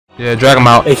Yeah, drag him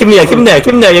out. Hey, keep him there, keep him there,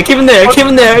 keep him there, yeah, keep him there, keep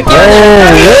him there.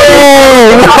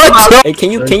 Hey,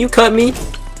 can you cut me?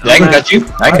 Yeah, I can cut you.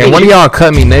 Okay, one of y'all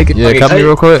cut me naked. Yeah, cut me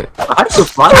real quick.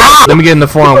 Let me get in the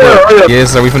foreign whip. Yeah,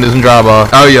 so we finna do some drive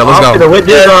off. Oh yeah, let's go. Oh yeah, I'm gonna whip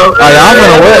this hoe. Oh yeah,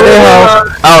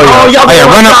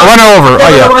 run her over. Oh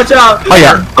yeah. Oh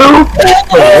yeah.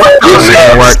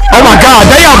 Oh my god,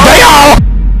 damn.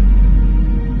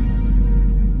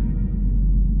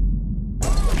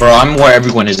 Bro, I'm where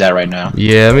everyone is at right now.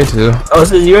 Yeah, me too. Oh,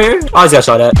 so you here? I just got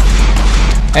shot at.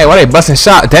 Hey, why they busting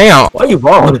shot? Damn. Why you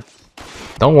wrong?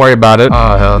 Don't worry about it.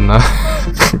 Oh hell no.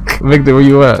 Victor, where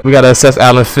you at? We gotta assess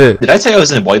Alan Fit. Did I tell you I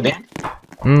was in a boy band?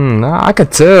 Nah, I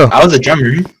could tell. I was a drummer.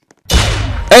 Hey,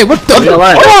 what the?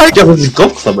 Oh, there's this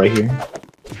golf club right here.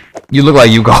 You look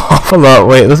like you golf. Hold up,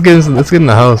 wait. Let's get in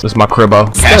the house. This is my cribbo.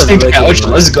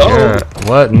 Let's go. Yeah.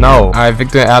 What? No. All right,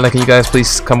 Victor and Alan, can you guys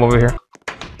please come over here?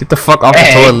 Get the fuck off the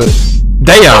toilet.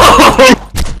 Damn.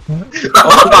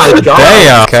 Oh my god.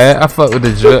 Damn. Okay, I fuck with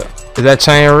the drip. Is that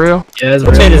chain real? Yeah,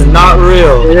 the chain is not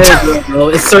real. It is, bro.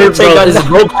 It's certain chain that is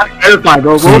Roblox verified,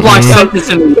 bro. Roblox sent this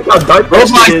to me. Look how dark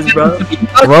Roblox is, bro.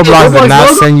 Roblox did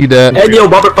not send you that. And yo,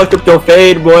 Robert fucked up your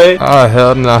fade, boy. Oh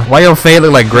hell no. Why your fade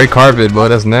look like gray carpet, boy?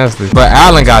 That's nasty. But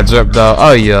Alan got dripped though.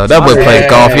 Oh yeah, that boy played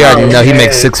golf. You already know he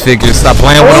makes 6 figures. Stop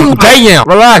playing with him. Damn.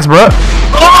 Relax, bro.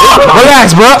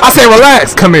 Relax, bro. I say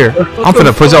relax. Come here. I'm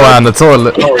finna put your eye on the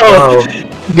toilet.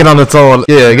 Get on the toilet.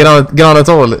 Yeah, get on the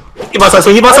toilet. He must have.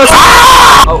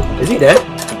 Oh, is he dead?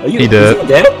 He dead. Is he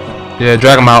dead? Yeah,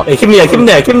 drag him out. Hey, keep him there, keep him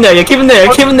there, keep him there, yeah, keep him there,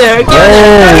 keep him there.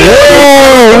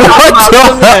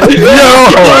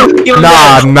 Yo,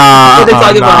 nah.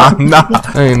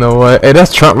 Ain't no way. Hey,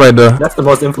 that's Trump right there. That's the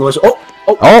most influential.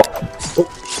 Trump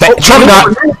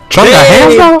got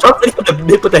hands on. Trump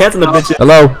put the hands on the bitch.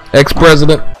 Hello,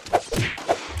 ex-president.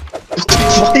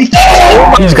 He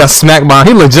just got smacked by.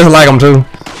 He looked just like him too.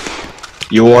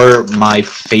 You're my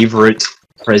favorite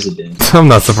president. I'm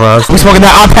not surprised. We smoking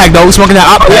that iPad though. We smoking that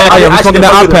iPad. Yeah, we smoking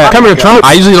that iPad. Come here, Trump.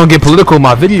 I usually don't get political in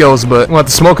my videos, but I'm going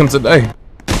to smoke him today.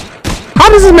 How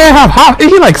does this man have hot?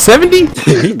 Is he like 70?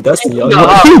 He dusted yo.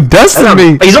 He dusted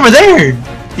me. He's over there.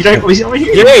 He's over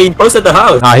here. Yeah, he posted the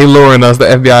house. Nah, he luring us. The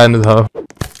FBI in his house.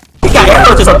 He got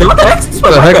arrows or something. What the heck?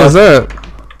 What the heck is that?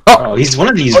 Oh, he's one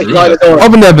of these.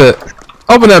 Open that bit.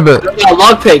 Open that bit. We need a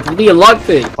lockpick. We need a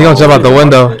lockpick. He gonna jump out the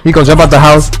window. He gonna jump out the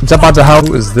house. Jump out the house.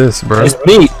 Who is this, bro? It's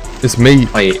me. It's me.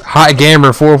 Wait. Hot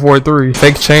Gamer 443.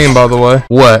 Fake chain, by the way.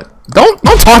 What? Don't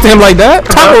talk to him like that.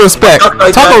 Talk with respect. Talk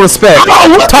with respect.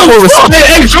 Talk with respect.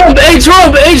 Hey, Trump! Hey,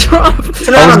 Trump! Hey, Trump! What's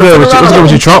good with you? What's good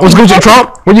with you, Trump? What's good with you,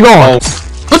 Trump? Where you going?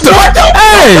 What the?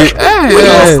 Hey! Yo,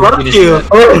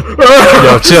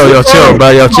 chill, bro.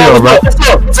 Yo, chill, bro.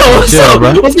 Chill,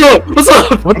 bro. What's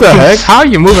up? What the heck? How are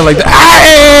you moving like that?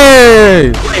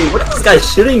 Hey! Wait, what is this guy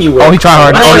shitting you with? Oh, he try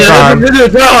hard. This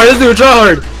dude try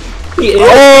hard. He is.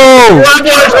 Oh!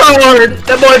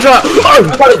 That boy try hard.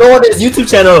 I'm about to go on his YouTube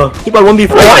channel. He about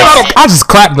 1v4. I just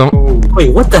clapped him.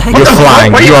 Wait, what the heck? You're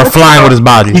flying. You are flying with his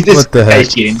body. What the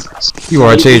heck? You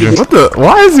are a chaser. What the?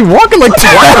 Why is he walking like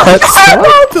that?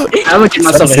 I'm gonna get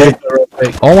myself a haircut real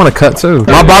quick. I want to cut too.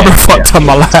 My barber fucked up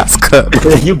my last cut.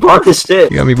 You bought this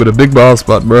shit. You got me with a big bald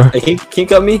spot, bro. Hey, can you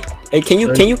cut me? Hey, can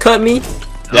you cut me?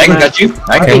 Yeah, I can cut you.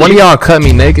 Okay, one of y'all cut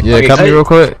me naked. Yeah, cut me real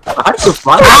quick. How do you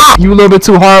fly? You a little bit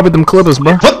too hard with them clippers,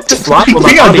 bro. What the Fly fuck? with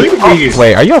my body.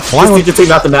 Wait, are you flying with? Just take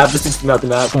me out the map. Just take me out the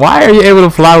map. Why are you able to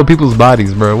fly with people's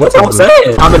bodies, bro? That's what I'm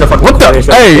saying. I'm in the fucking. What the?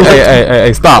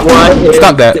 Hey, stop. What?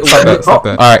 Stop that. Stop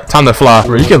that. Alright, time to fly.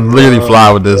 Bro, you can literally fly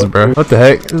with this, bro. What the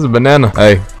heck? This is a banana.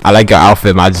 Hey, I like your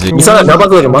outfit, my G. You saw that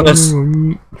nobody like Among Us?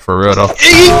 For real though.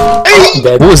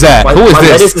 Who is that? Who is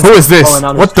this? Who is this?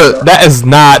 What the? That is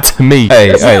not me.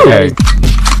 Hey.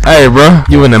 Hey, bro.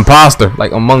 You an imposter.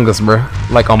 Like Among Us, bro.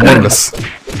 Like Among Us.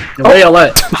 Where y'all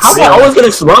at? How am I always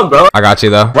getting slung, bro? I got you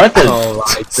though. Right there. Oh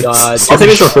my god. I'll take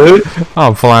it for food.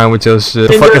 I'm flying with your shit.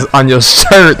 The fuck is on your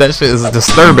shirt? That shit is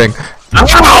disturbing.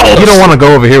 You don't want to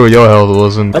go over here with your health,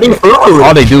 Wilson. I need food.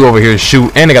 All they do over here is shoot,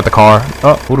 and they got the car.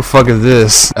 Oh, who the fuck is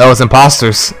this? Oh, it's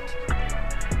imposters.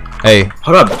 Hey.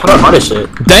 How do I buy this shit?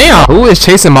 Damn! Who is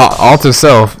chasing my alter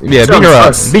self? Yeah, beat her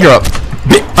up. Beat her up.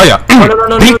 Oh yeah.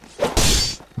 No.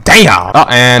 Damn! Oh,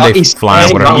 and they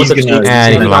flying with her. And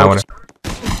he flying with her.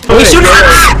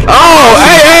 Oh,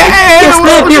 hey!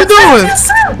 What you doing?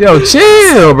 Yo,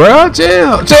 chill, bro.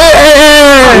 Chill.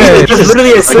 That's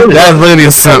literally a simp. That's literally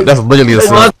a simp. That's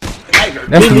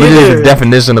literally the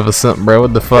definition of a simp, bro.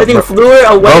 What the fuck? Bro flew her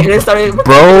away and then started.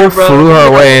 Bro flew her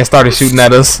away and started shooting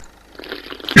at us.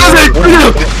 Kill him!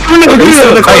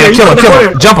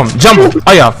 Jump him!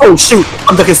 Oh yeah! Oh shoot!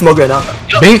 I'm ducking smoke right now.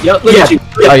 Beat? Look at you.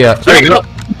 Oh yeah!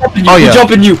 Oh yeah.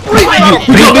 Jumping you. Oh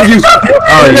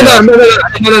yeah.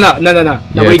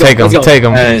 No. Yeah, take him. Take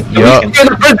him. Yup. We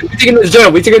taking this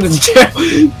jail. We taking this jail.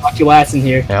 Lock your ass in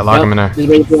here. Yeah, lock him in there. Just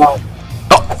ready for all.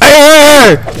 Oh,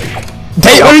 hey!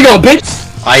 Damn. Where you going, bitch?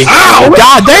 Ow!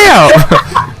 God damn!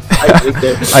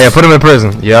 Oh yeah, put him in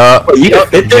prison. Yup. Yup.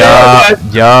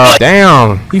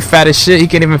 Damn. He fat as shit. He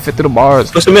can't even fit through the bars.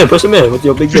 Push him in with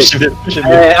your big dick.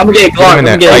 Hey, I'm gonna get Clark. Oh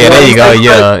yeah, there you go.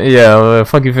 Yeah. What the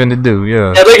fuck you finna do?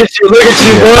 Yeah. Yeah, look at you, boy.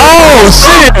 Oh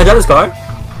shit! Is that his car?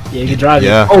 Yeah, you can drive it.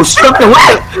 Yeah. Oh shit!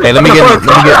 Hey, let me get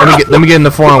in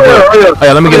the foreign whip. Oh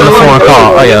yeah, let me get in the foreign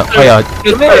car. Oh yeah.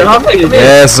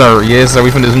 Yes sir. We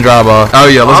finna do some drive off.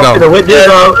 Oh yeah, let's go. I'm gonna whip this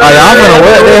Oh out. yeah, I'm gonna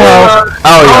whip this out.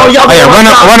 Oh yeah. Oh yeah, run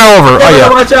her over. Oh yeah.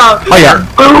 Watch out. Oh yeah.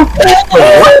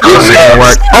 This is gonna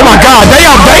work. Oh my god,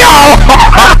 damn!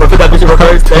 Put that bitch in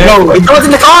reverse. No, it goes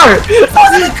in the car.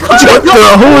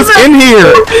 Who is in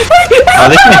here?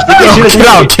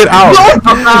 Get out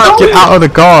of the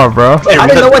car, bro. I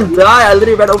didn't know one died. I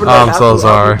literally ran over the I'm so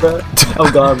sorry. Oh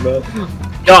god, bro.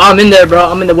 Yo, I'm in there, bro.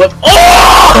 I'm in the whip.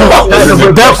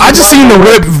 I just seen the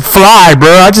whip fly, bro.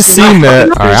 I just seen that.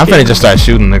 Alright, I'm finna just start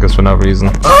shooting niggas for no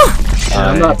reason.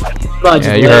 I'm not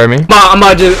Yeah, you heard me. I'm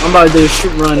about to do a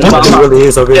shoot run. It really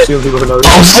is over here shooting people for no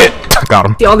reason. Oh shit! Got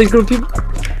him. See all these group people?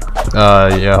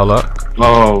 Yeah, hold up.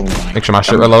 Oh. Make sure my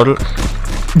shit reloaded.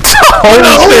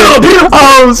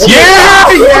 Oh shit! Yeah!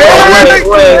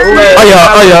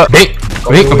 Oh yeah! Bink!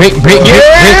 Yup!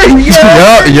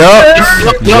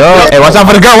 Hey, watch out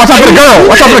for the girl! Watch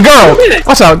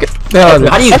out! Get the hell out of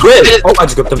How do you grip? Oh, I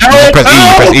just gripped him. Press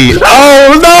E.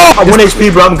 Oh no! I'm 1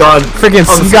 HP, bro. I'm gone. Freaking,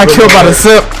 you got killed by the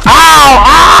sip.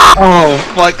 Ow! Oh,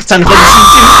 fuck. It's time to play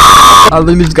I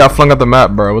literally just got flung out the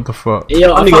map, bro. What the fuck?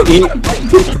 Yo, I'm gonna go eat.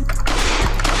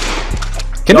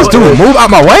 Can this dude move out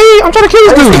my way? I'm trying to kill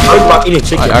this dude. I'm eating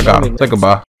chicken. I got him. Say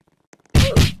goodbye.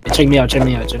 check me out.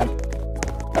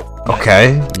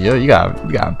 Okay. Yeah, you got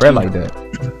bread like that.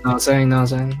 No, I'm saying.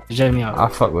 Check me out. I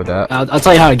fuck with that. I'll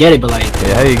tell you how to get it, but like.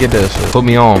 Yeah, how you get this shit? Put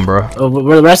me on, bro.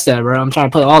 Where the rest at, bro? I'm trying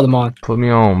to put all of them on. Put me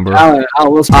on, bro.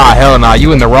 Ah, Hell nah,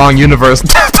 you in the wrong universe.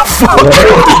 Get the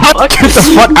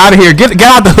fuck out of here. Get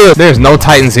out the hood. There's no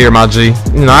Titans here, my G.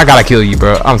 You know, I gotta kill you,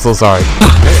 bro. I'm so sorry.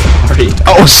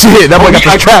 Oh shit, that boy got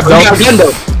the trap, though.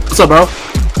 What's up, bro?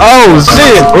 Oh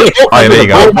shit! Oh yeah, there you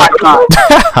go. Oh my god.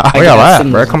 Where y'all at,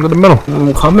 bro? Come to the middle.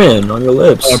 Come in on your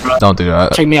lips. Don't do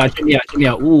that. Check me out.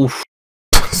 Oof.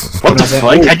 What the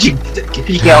fuck? How'd you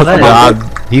get out of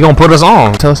that? He gonna put us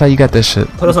on. Tell us how you got this shit.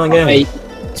 Put us on game. Hey,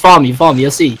 follow me, you'll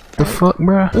see. The fuck,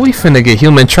 bro? We finna get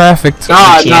human trafficked.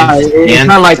 Nah, it's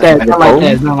not like that. I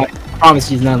promise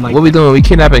you, it's not like What we doing? We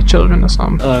kidnapping children or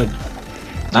something?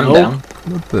 I'm down.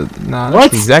 Nah, What?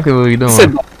 that's exactly what we doing. Who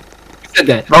said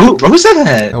that? Bro, who said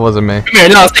that? That wasn't me. Come here,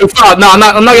 no, stop. No, I'm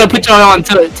not gonna put y'all on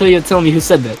until you tell me who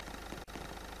said that.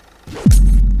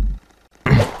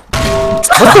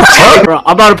 What the fuck? Bro,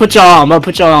 I'm about to put y'all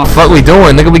on. Fuck we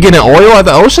doing? Nigga, we getting oil at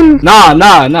the ocean? Nah.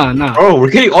 Bro, we're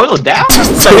getting oil down?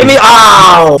 Hit me!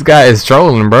 Ow! This guy is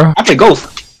trolling, bro. I can go.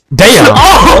 Damn!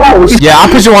 Oh! Yeah, I'll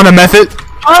put you on a method.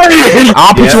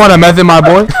 I'll put you on a method, my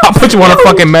boy. I'll put you on a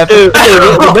fucking method.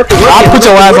 I'll put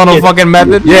your ass on a fucking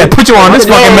method. Yeah, put you on this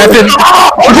fucking method.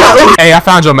 Hey, I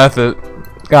found your method.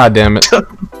 God damn it.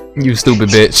 You stupid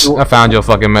bitch. I found your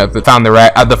fucking method. Found the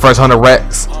rat. The first 100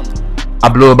 rats. I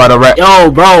blew about a rat. Yo,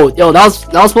 bro. Yo, that was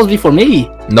supposed to be for me.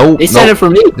 Nope. They sent it for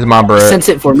me. This is my bread. They sent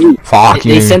it for me. Fuck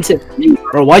you. They sent it for me.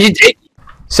 Bro, why'd you take it?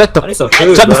 Shut the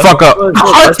fuck up.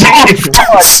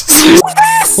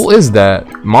 Who is that?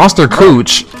 Monster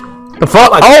Cooch. The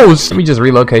fuck? Oh, let me just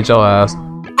relocate your ass.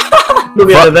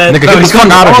 Nigga, get the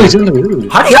fuck out of here.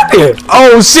 How you up here?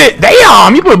 Oh shit!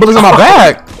 Damn! You put bullets on my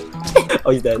back.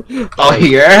 Oh, he's dead. Oh,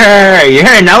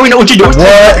 yeah. Now we know what you're doing.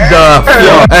 What the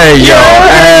fuck? Hey, yo.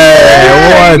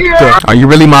 Hey, what the? Are you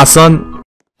really my son?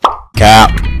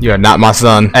 Cap. You are not my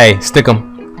son. Hey, stick him.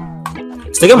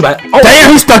 Stick him back. Oh,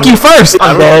 damn, he stuck you first.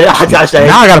 I'm dead.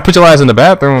 Now I gotta put your ass in the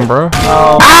bathroom, bro.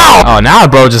 Oh. Ow! Oh, now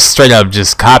bro just straight up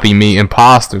just copy me,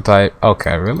 imposter type.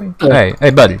 Okay, really?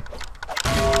 Hey, buddy.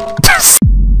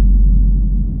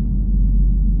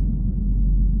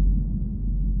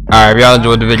 Alright, if y'all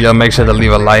enjoyed the video, make sure to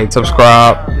leave a like,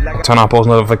 subscribe, turn on post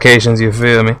notifications, you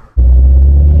feel me?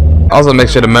 Also, make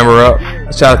sure to member up.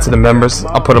 Shout out to the members.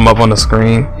 I'll put them up on the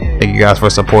screen. Thank you guys for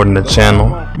supporting the channel.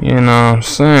 You know what I'm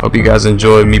saying? Hope you guys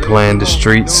enjoyed me playing the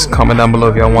streets. Comment down below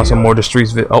if y'all want some more the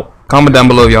streets comment down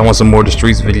below if y'all want some more the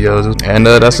streets videos. And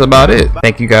that's about it.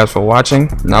 Thank you guys for watching.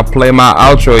 Now play my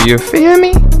outro, you feel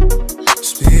me?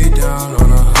 Speed down on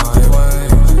the highway.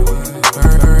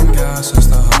 Burn gas is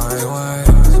the highway.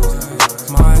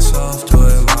 Myself do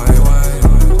it my way.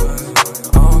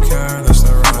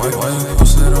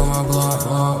 my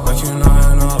block, like you know,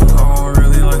 I don't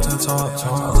really like to talk.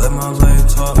 I let my blade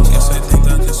talk.